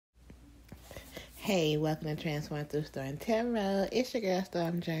Hey, welcome to Transform Through Storm Tarot. It's your girl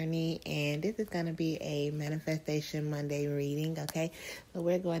Storm Journey, and this is going to be a Manifestation Monday reading, okay? So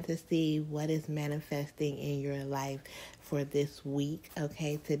we're going to see what is manifesting in your life for this week,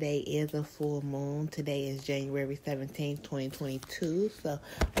 okay? Today is a full moon. Today is January 17th, 2022, so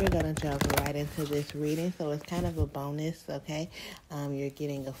we're going to jump right into this reading. So it's kind of a bonus, okay? You're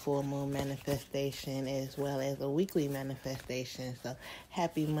getting a full moon manifestation as well as a weekly manifestation, so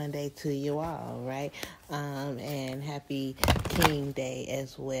happy Monday to you all, right? And happy King Day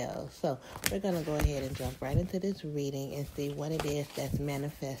as well. So we're going to go ahead and jump right into this reading and see what it is that's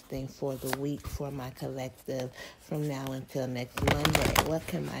manifesting for the week for my collective from now until next Monday. What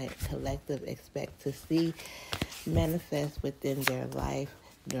can my collective expect to see manifest within their life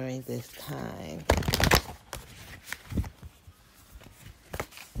during this time?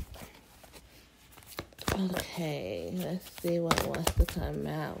 Okay, let's see what wants to come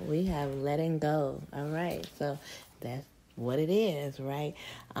out. We have letting go. All right, so that's what it is, right?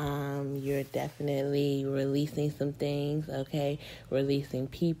 You're definitely releasing some things, okay? Releasing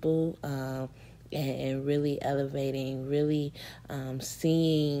people, and really elevating, really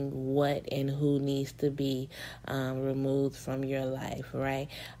seeing what and who needs to be removed from your life, right?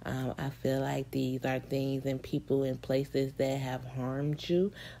 I feel like these are things and people and places that have harmed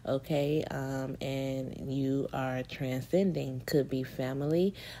you, okay? And you are transcending. Could be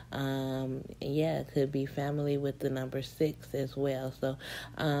family. Could be family with the number 6 as well. So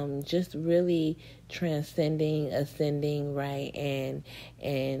just really transcending, ascending, right, and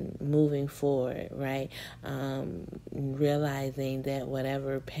moving forward, right? Realizing that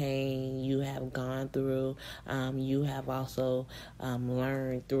whatever pain you have gone through, you have also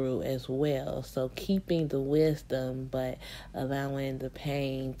learned through as well. So keeping the wisdom, but allowing the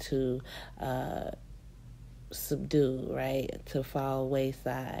pain to subdue, right, to fall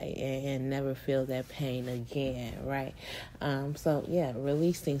wayside and never feel that pain again, right?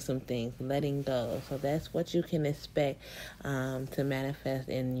 Releasing some things, letting go. So that's what you can expect to manifest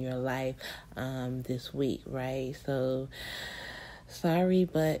in your life this week, right? So sorry,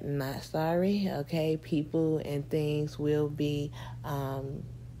 but not sorry, okay? People and things will be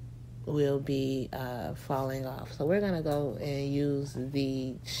falling off. So we're going to go and use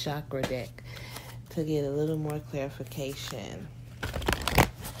the chakra deck to get a little more clarification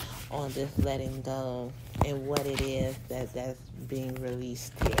on this letting go and what it is that's being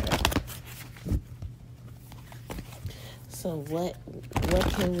released here. So what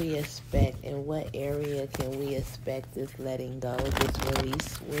can we expect, and what area can we expect this letting go, this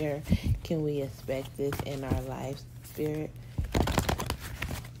release? Where can we expect this in our life, Spirit?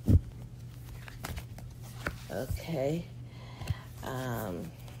 Okay.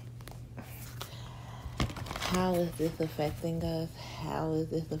 How is this affecting us? How is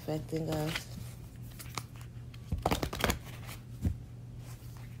this affecting us?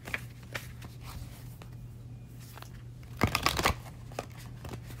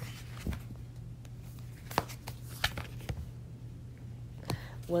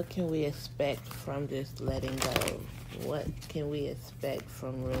 What can we expect from this letting go? What can we expect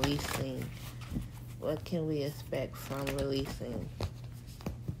from releasing? What can we expect from releasing?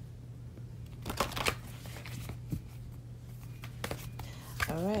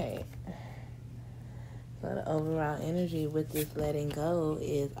 All right. So the overall energy with this letting go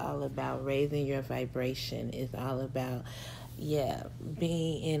is all about raising your vibration. It's all about,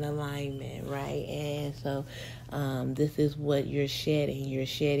 being in alignment, right? And so this is what you're shedding. You're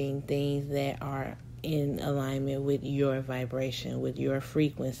shedding things that are in alignment with your vibration, with your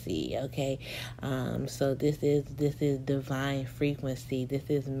frequency, okay? So this is divine frequency. This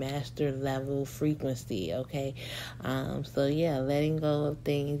is master level frequency, okay? Letting go of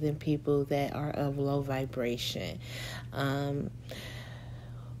things and people that are of low vibration.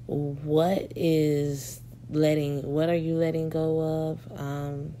 What are you letting go of?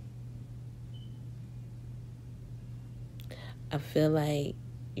 I feel like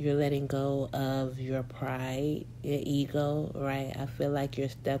you're letting go of your pride, your ego, right? I feel like you're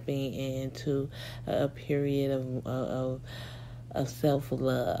stepping into a period of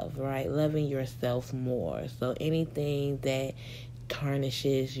self-love, right? Loving yourself more. So anything that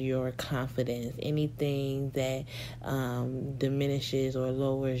tarnishes your confidence, anything that diminishes or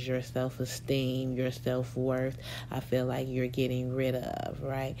lowers your self-esteem, your self-worth, I feel like you're getting rid of,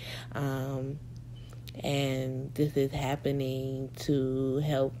 right? And this is happening to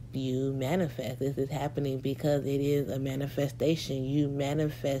help you manifest. This is happening because it is a manifestation. You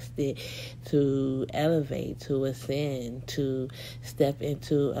manifest it to elevate, to ascend, to step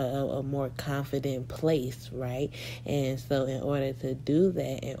into a more confident place, right? And so in order to do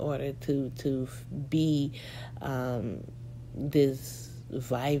that, in order to be this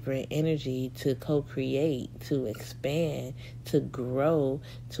vibrant energy, to co-create, to expand, to grow,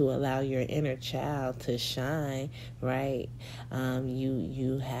 to allow your inner child to shine, right?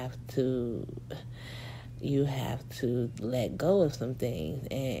 You have to let go of some things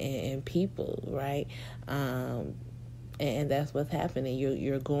and people, right? And that's what's happening.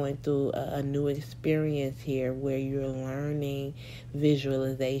 You're going through a new experience here where you're learning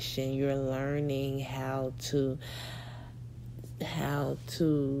visualization. You're learning how to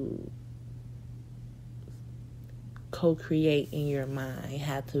co-create in your mind,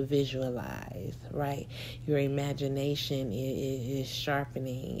 how to visualize, right? Your imagination is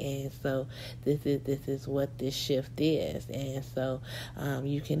sharpening, and so this is what this shift is. And so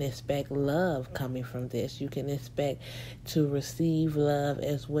you can expect love coming from this. You can expect to receive love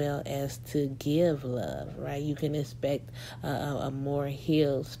as well as to give love, right? You can expect a more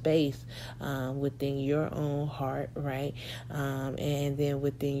healed space within your own heart, right? And then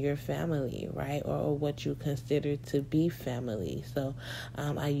within your family, right? Or what you consider to be family. So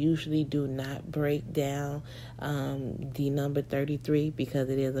I usually do not break down the number 33 because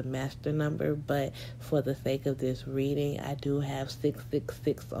it is a master number, but for the sake of this reading, I do have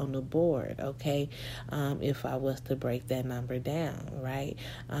 666 on the board, okay? If I was to break that number down, right?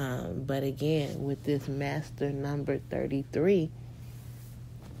 But again, with this master number 33,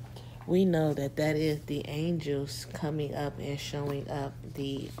 we know that is the angels coming up and showing up,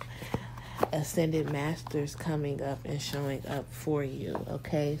 the ascended masters coming up and showing up for you,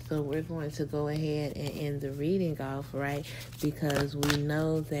 okay? So we're going to go ahead and end the reading off, right? Because we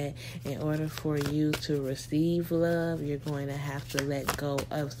know that in order for you to receive love, you're going to have to let go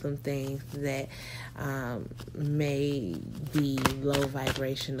of some things that may be low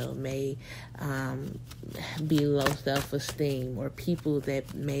vibrational, may be low self-esteem, or people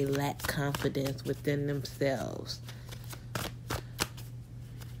that may lack confidence within themselves.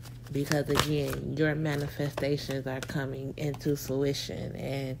 Because again, your manifestations are coming into fruition,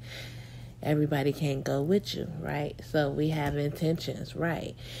 and everybody can't go with you, right? So we have intentions,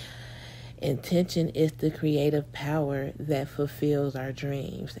 right? Intention is the creative power that fulfills our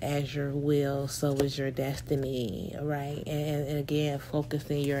dreams. As your will, so is your destiny, right? And again,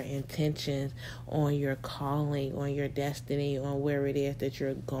 focusing your intentions on your calling, on your destiny, on where it is that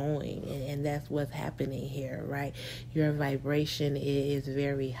you're going. And that's what's happening here, right? Your vibration is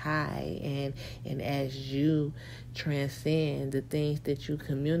very high. And as you transcend, the things that you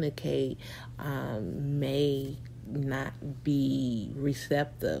communicate may not be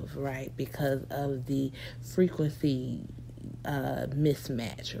receptive, right? Because of the frequency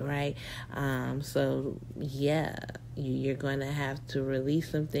mismatch, right? So yeah, you're going to have to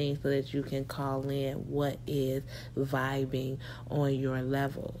release some things so that you can call in what is vibing on your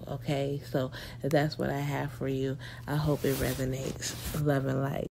level, okay? So that's what I have for you. I hope it resonates. Love and light.